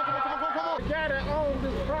 come on. The guy that owns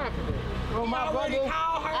this property. Oh, my brother.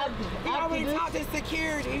 He already talked to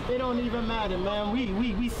security. It don't even matter, man.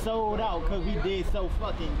 We sold out because we did so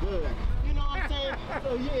fucking good. You know what I'm saying?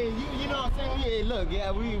 So yeah, you know what I'm saying? Yeah, look,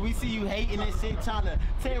 yeah, we see you hating and shit, trying to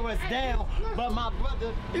tear us down, but my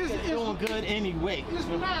brother is doing good anyway. It's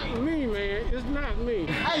not me, man. It's not me.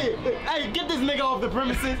 Hey, get this nigga off the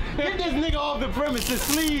premises. Get this nigga off the premises,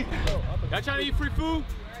 please. Y'all trying to eat free food?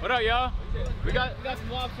 What up, y'all? We got some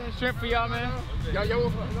lobster and shrimp for y'all, man. Y'all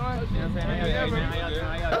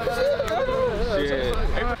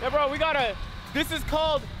Hey, bro, we got a. This is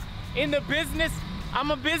called in the business. I'm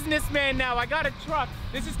a businessman now. I got a truck.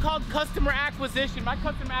 This is called customer acquisition. My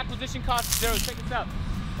customer acquisition cost is zero. Check this out.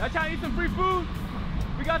 Y'all trying to eat some free food?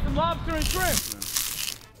 We got some lobster and shrimp.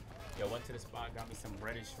 Yo, went to the spot, got me some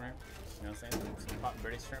breaded shrimp. You know what I'm saying? Some hot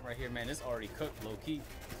breaded shrimp right here, man. This already cooked, low key.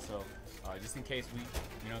 So just in case we, you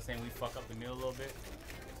know what I'm saying, we fuck up the meal a little bit.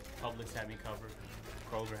 Publix had me covered.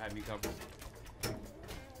 Kroger had me covered.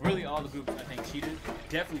 Really, all the groups I think cheated.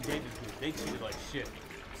 Definitely David's group. They cheated like shit.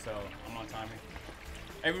 So I'm on timing.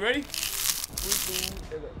 Hey, we ready? Free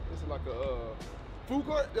food. It's like a food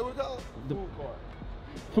court. That what we call it? Food court.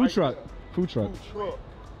 Food right truck. There. Food truck. Food truck.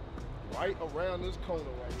 Right around this corner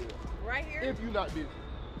right here. Right here? If you're not busy.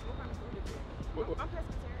 What kind of food is it? What? I'm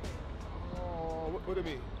pescatarian. Oh, what do it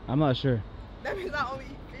mean? I'm not sure. That means I only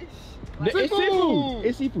eat fish. It's seafood.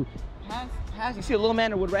 It's seafood. Has you see a little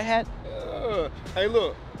man with a red hat? Hey,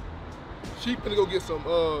 look. She finna go get some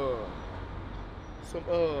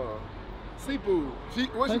seafood.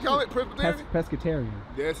 What she call it? Presbyterian? Pescatarian.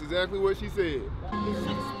 That's exactly what she said.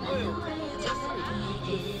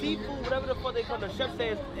 Seafood, whatever the fuck they call it, the chef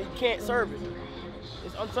says you can't serve it.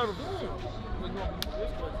 It's unservable.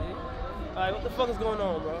 Alright, what the fuck is going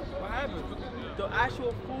on, bro? What happened? The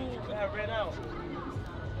actual food had ran out.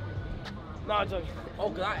 Nah, Joey. Oh,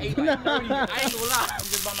 cause I ate like 30. I ain't gonna lie. I'm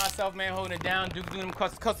just by myself, man, holding it down, doing them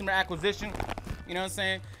customer acquisition. You know what I'm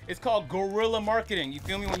saying? It's called guerrilla marketing. You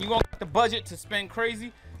feel me? When you want the budget to spend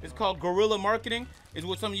crazy, it's called guerrilla marketing. It's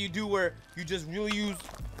what some of you do where you just really use.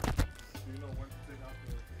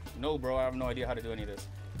 No, bro, I have no idea how to do any of this.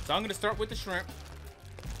 So I'm gonna start with the shrimp,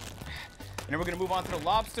 and then we're gonna move on to the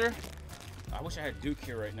lobster. I wish I had Duke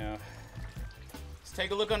here right now. Let's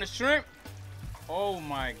take a look on the shrimp. Oh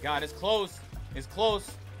my God, it's close. It's close.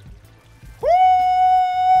 Woo!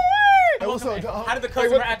 Hey, what's up? How did the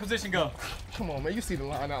customer acquisition go? Come on, man. You see the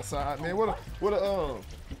line outside, man. What a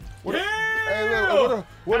we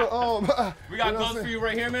got gloves for you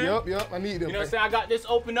right here, man. Yep. I need them. You know what I'm saying? I got this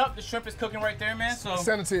open up. The shrimp is cooking right there, man. So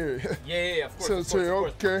sanitary. Yeah, of course. Sanitary, of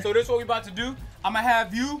course. okay. So this is what we about to do. I'm gonna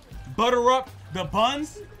have you butter up the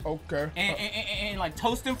buns. Okay. And like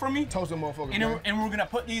toast them for me. Toast them, motherfuckers. And we're gonna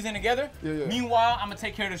put these in together. Yeah. Meanwhile, I'm gonna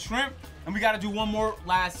take care of the shrimp, and we gotta do one more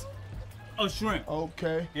last shrimp.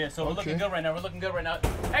 Okay. Yeah. So we're looking good right now.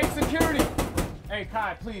 Hey, security. Hey,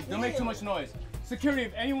 Kai, please don't make too much noise. Security,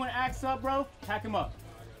 if anyone acts up, bro, pack him up.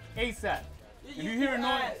 ASAP. If you hear a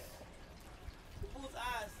noise.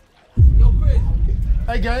 Yo, Chris.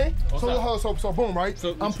 Hey, gang. So boom, right?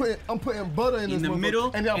 So I'm putting butter in the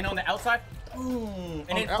middle and on the outside. Boom.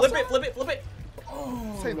 And then flip it.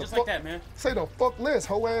 Boom. Just like that, man. Say the fuck less,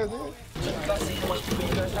 hoe ass nigga.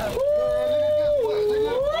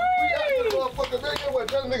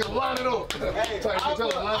 That nigga line it up.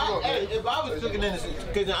 Hey, if I was cooking in this,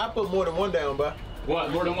 because I put more than one down, bro.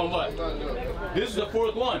 What? More than one what? This is the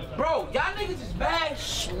fourth one. Bro, y'all niggas is bad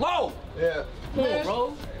slow. Yeah. Come on,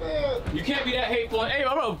 bro. You can't be that hateful. Hey,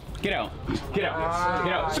 bro, get out. Get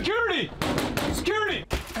out. Security!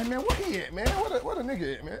 Hey, man, where he at, man? What a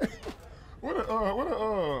nigga at, man?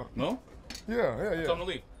 No? Yeah. Tell him to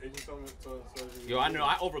leave. Yo, I know,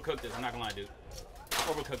 I overcooked this. I'm not gonna lie, dude. I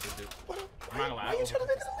overcooked this, dude. I'm not gonna lie. Why you trying to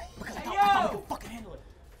make this to me? Because I thought we could fucking handle it.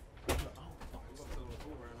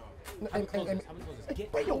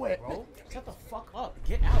 Where you at, bro? Shut the fuck up.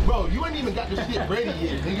 Get out. Bro, you ain't even got this shit ready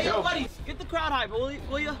yet, nigga. Hey, yo, buddy, get the crowd hype, will you?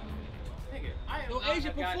 Yo,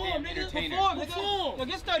 Asia, perform, nigga. Perform. Yo,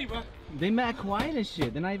 get sturdy, bro. They mad quiet as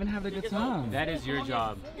shit. They're not even having a good time. That is your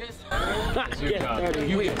job. That's your job.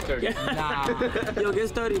 You get sturdy. Nah. Yo, get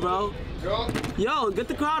sturdy, bro. Yo, get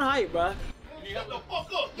the crowd hype, bro. Shut the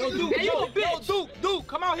fuck up. Yo, Duke, Duke,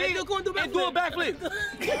 come out here and do a backflip.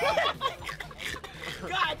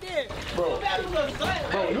 God damn. Bro,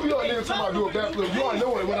 New York niggas talking about do a backflip. You already know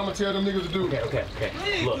what I'm gonna tell them niggas to do. Okay.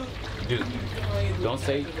 Look, dude, don't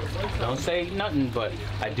say nothing, but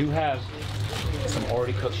I do have some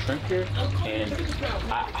already cooked shrimp here, and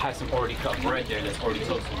I have some already cooked bread there that's already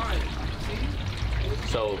toasted.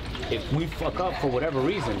 So if we fuck up for whatever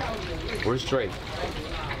reason, we're straight.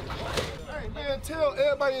 Hey, man, tell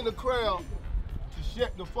everybody in the crowd to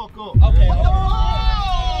shut the fuck up. Okay.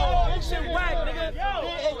 This shit whack, nigga.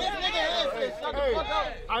 This nigga has this. Shut the fuck up.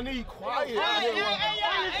 I need quiet. Hey,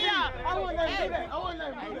 I wouldn't let him do that. I wouldn't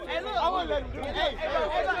let him do that. Hey, look. I wouldn't let him do that.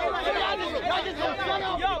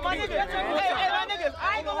 Yo, my niggas. Hey, my niggas. I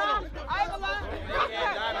ain't gonna lie.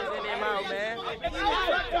 Yeah, diamonds in their mouth, man. Wait,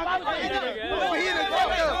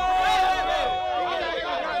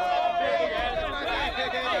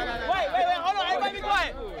 hold on. Everybody be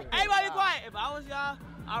quiet. Everybody be quiet. If I was y'all,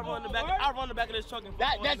 I'll run the back of this truck and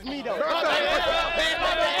that's me though.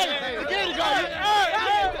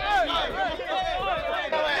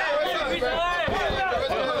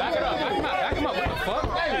 Back him up. What the fuck?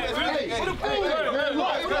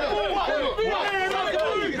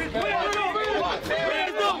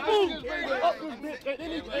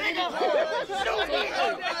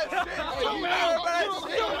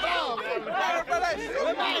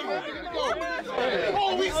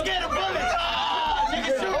 Oh, we scared of bullets.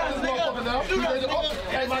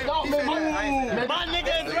 Hey, my dog, my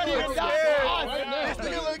nigga is ready to die.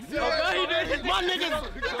 My niggas,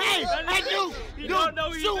 hey, you don't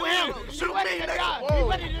know shoot him. Shoot ready to die. He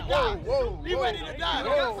ready to die. He ready to die.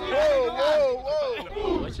 Whoa.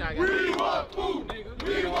 We want food, nigga.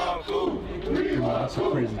 We want food. That's a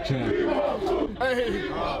crazy chant. Hey,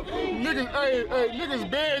 niggas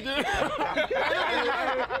begging.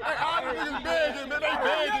 All the niggas begging, man. They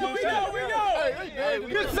begging. We know. Hey, they begging.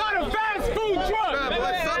 This not a fast food truck.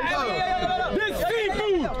 This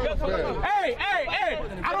seafood. Hey.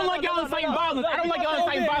 I don't like y'all inciting violence. I don't like y'all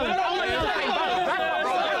inciting violence.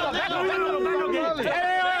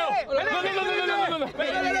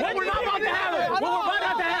 What we're not about to happen.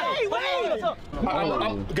 I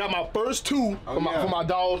got my first two for my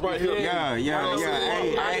dogs right here. Yeah.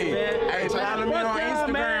 Hey, follow me on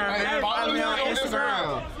Instagram. Follow me on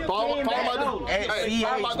Instagram. Follow my dog. Baby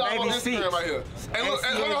on Instagram right here. Hey, look,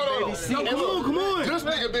 come on. This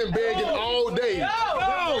nigga been begging all day.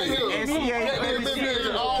 Nigga been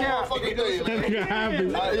begging all motherfucking day.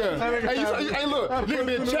 Hey, look, nigga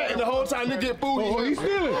been chatting the whole time. Nigga get food. Oh, he's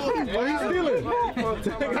stealing.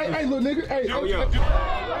 Hey, look, nigga. Hey, hell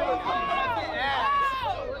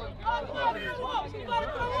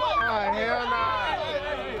nah.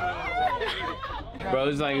 Bro,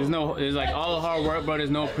 it's like all the hard work, bro. There's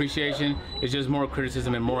no appreciation. It's just more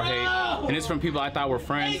criticism and more hate, and it's from people I thought were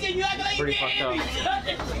friends. Pretty fucked up.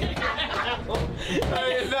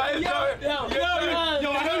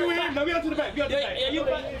 Yo, I know you here. Now we out to the back. You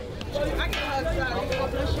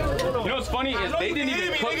know what's funny is they didn't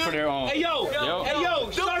even cook for their own. Hey yo,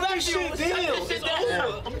 start that shit down. It's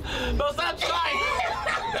over. Don't stop trying.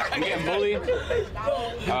 I'm getting bullied.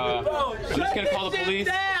 I'm just gonna call the police.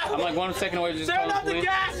 I'm like 1 second away from just calling the police.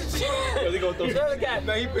 Turn the gas.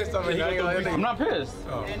 No, he pissed on me. I'm not pissed.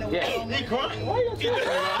 Yeah. He crying? Why you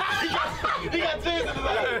He got tears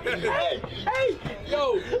in his eyes. Hey,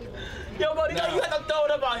 yo, bro, you got to throw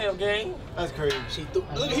it up on him, gang. That's crazy.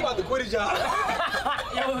 Look, he about to quit his job.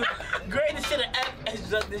 Yo, grade this shit and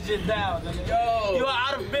shut this shit down, nigga. Yo. You are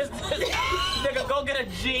out of business. Nigga, go get a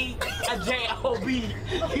J-O-B.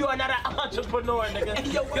 You are not an entrepreneur, nigga.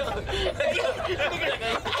 Yo, nigga,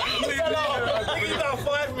 you fell off. Nigga, you got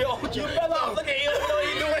fired from your OG. You fell off. Look at you. You know what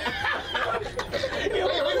you doing? Hey,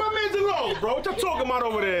 leave my man's alone, bro. What you talking about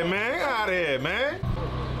over there, man? Get out of here, man.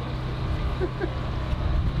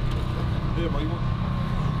 Yeah, bro, you want?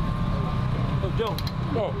 Oh, Joe.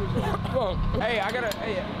 Hey, are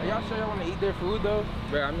y'all sure y'all want to eat their food though?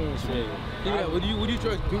 Bro, I mean, shit. Would you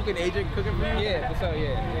trust Duke and AJ cooking for you? Yeah, for sure,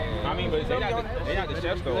 yeah. I mean, but they not the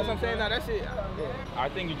chefs though. That's what I'm saying. Now that shit. I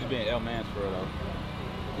think you're just being L-Mans for real though.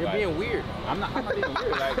 You're being weird. I'm not being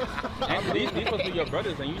weird. Like, and these supposed to be your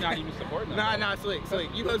brothers, and you're not even supporting them. Nah, slick.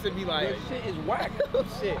 You supposed to be like, this shit is whack.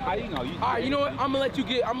 Shit. How you know? All right, you know what? I'm gonna let you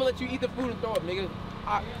eat the food and throw it, nigga.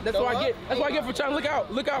 That's what I get. That's what I get for trying to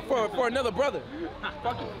look out for another brother.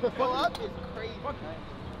 Fuck it. Go up is crazy. Fuck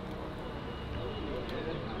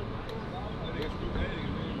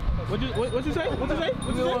it. What you say?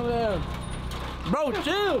 Bro,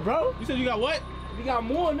 chill, bro. You said you got what? You got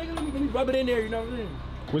more, nigga. Let me rub it in there. You know what I'm saying?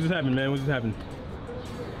 What's just happened, man? What's just happened?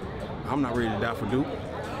 I'm not ready to die for Duke.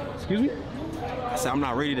 Excuse me? I said I'm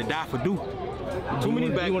not ready to die for Duke. Too many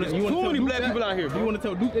black people out here. You want to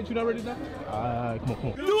tell Duke that you're not ready to die? Come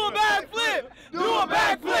on. Do a backflip! Do a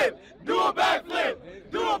backflip! Do a backflip!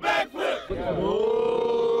 Do a backflip!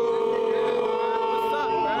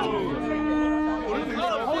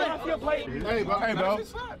 your plate. Hey, bro.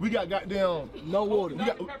 We got goddamn no water.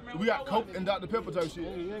 We got Coke and Dr. Pepper type shit.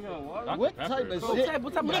 What type of shit?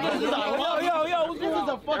 What type of Nigga, yo, this is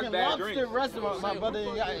a fucking lobster restaurant, my brother.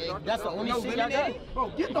 That's the only shit I got. Bro,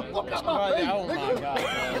 get the fuck out my face. Oh my god.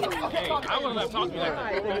 I wouldn't let talk to me like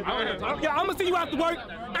that. Yeah, I'm gonna see you after work.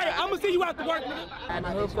 Hey, I'm gonna see you after work,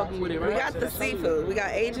 nigga. We got the seafood. We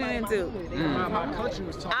got Agent and Duke.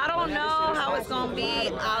 I don't know how it's gonna be.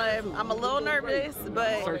 I'm a little nervous,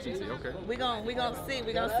 but we gonna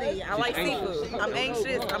see. I like seafood. I'm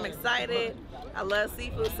anxious. I'm excited. I love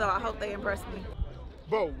seafood, so I hope they impress me.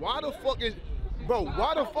 Bro, why the fuck?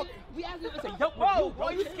 We asked you, it's a Yelp review, bro.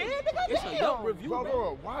 You scared, nigga? It's a Yelp review,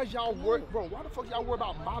 bro. Why y'all worry, bro? Why the fuck y'all worry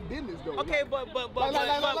about my business, though? Okay, but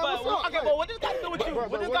what this got to do with you?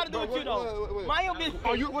 What this got to do with you, though? Mind your business.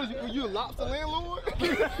 Are you a lobster landlord?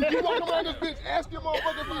 You walk around this bitch asking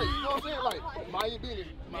motherfuckers, like, you know what I'm saying? Like, mind your business.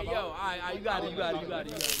 Hey, yo, you got it.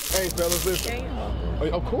 Hey, fellas, listen.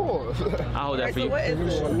 Of course. I'll hold that for you. What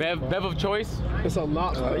is this? Bev of choice? It's a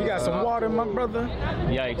lobster. You got some water, my brother?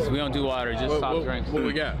 Yikes, we don't do water, just soft drinks. What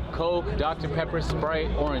we got? Coke, Dr. Pepper, Sprite,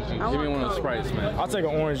 orange juice. Give me one of the Sprites, man. I'll take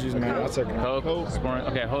an orange juice, man. I'll take it. Coke, Sprite.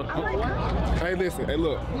 Okay, hold. Hey, listen. Hey,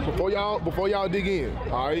 look. Before y'all dig in,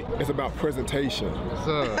 all right? It's about presentation.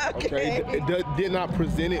 Okay. It did not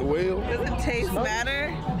present it well. Does it taste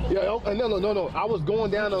better? Yeah. No. I was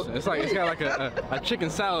going down. It's got like a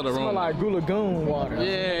chicken salad aroma. Smell like Goo Lagoon water.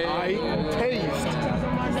 Yeah. All right. Taste.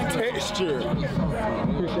 Texture.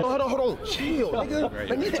 Hold on. Chill, nigga.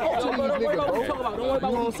 Let me talk to these niggas, bro. You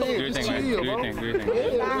know what I'm saying? Do your Just thing, chill, man. bro. Do your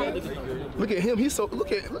thing. Look at him. He's so.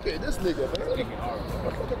 Look at this nigga, man.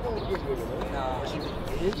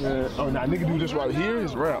 Oh, nah, nigga do this right here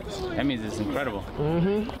is raps. That means it's incredible.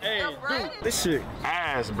 Hey, dude, this shit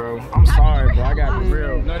ass, bro. I'm sorry, bro. I got to be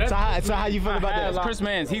real. No, so how you feel about that? That's Chris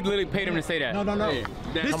Mann's. He literally paid him to say that. No. Hey,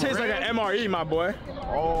 this tastes like an MRE, my boy.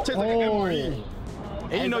 Tastes like an MRE.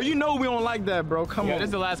 And you know we don't like that, bro. Come on. This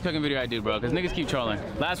is the last cooking video I do, bro, because niggas keep trolling.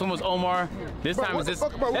 Last one was Omar. This time is this.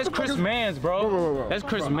 That's Chris Mann's, bro. That's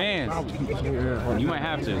Chris Mann's. You might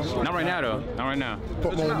have to. Not right now, though. Not right now.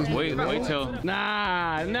 Wait till.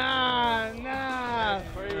 Nah.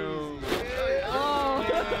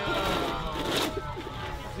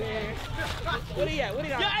 What he at?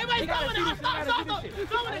 Yeah, everybody stop.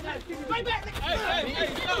 Right back.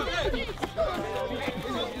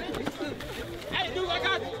 Hey, dude, I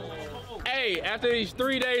got you. Hey, after these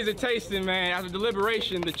 3 days of tasting, man, after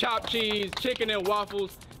deliberation, the chopped cheese, chicken and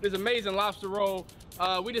waffles, this amazing lobster roll,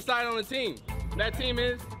 we decided on a team. That team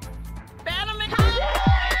is Fanum and Kai.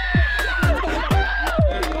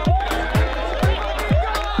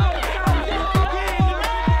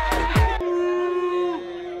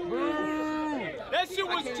 That shit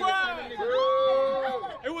was trash.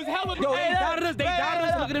 It was hella. Yo, they doubted us.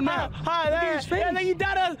 Look at him now. Hi, man. Yeah, nigga, you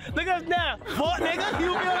doubted us. Look at us now. Fuck, nigga.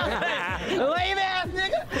 You feel what I'm saying? Lame ass,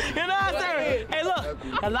 nigga. You know what I'm saying? Hey,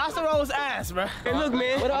 look. That lobster roll was ass, bro. Hey, look,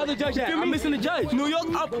 man. Where the other judge at? I'm missing the judge. New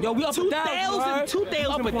York up. Yo, we up 2,000.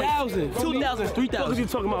 2,000. 2,000. 3,000. What you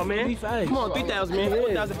talking about, man? Come on, 3,000, man.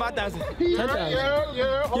 4,000, 5,000. 10,000.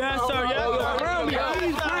 Yeah. Yes, sir. Yeah. Around me.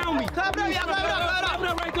 Around me. Clap it up, y'all. Clap it up. Clap it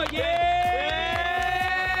up right quick. Yeah.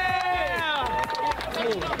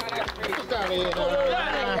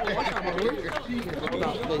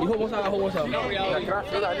 You hold one side, I hold one side.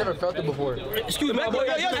 I never felt it before. Excuse me, boy.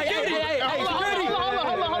 Hey, security.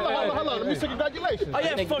 Hold on. Let me say congratulations. Oh,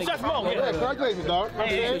 yeah, for Chef Mo. Yeah, congratulations, dog.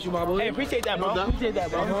 Hey, appreciate that, bro. Appreciate that,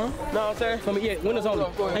 bro. No, I'm saying? For me, yeah, winners only.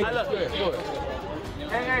 Hey, look.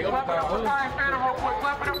 Hey, clap it up for Kai Cenat real quick.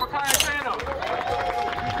 Clap it up for Kai Cenat.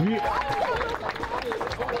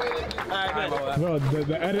 Bro,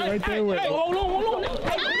 the edit right there. Hey, hold on.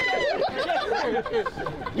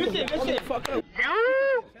 You shit. Fuck up.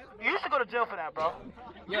 You used to go to jail for that, bro.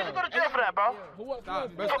 You used to go to jail for that, bro. For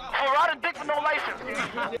riding dick with no license.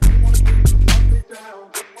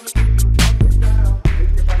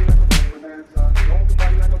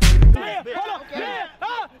 Hold up. Yeah.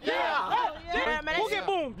 Who get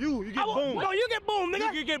boomed? You get boomed. No, you get boomed,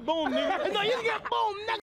 nigga. You get boomed, nigga. No, you get boomed, nigga.